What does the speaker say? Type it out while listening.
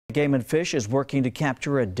Game and Fish is working to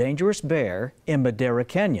capture a dangerous bear in Madera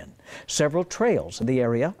Canyon. Several trails in the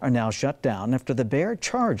area are now shut down after the bear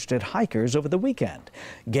charged at hikers over the weekend.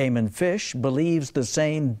 Game and Fish believes the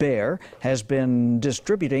same bear has been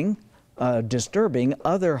disturbing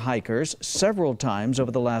other hikers several times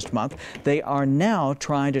over the last month. They are now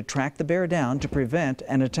trying to track the bear down to prevent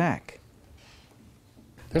an attack.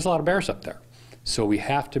 There's a lot of bears up there, so we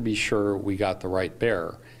have to be sure we got the right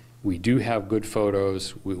bear. We do have good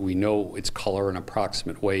photos. We know its color and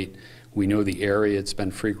approximate weight. We know the area it's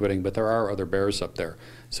been frequenting, but there are other bears up there.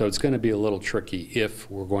 So it's going to be a little tricky if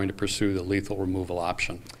we're going to pursue the lethal removal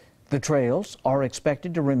option. The trails are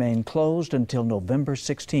expected to remain closed until November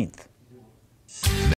 16th.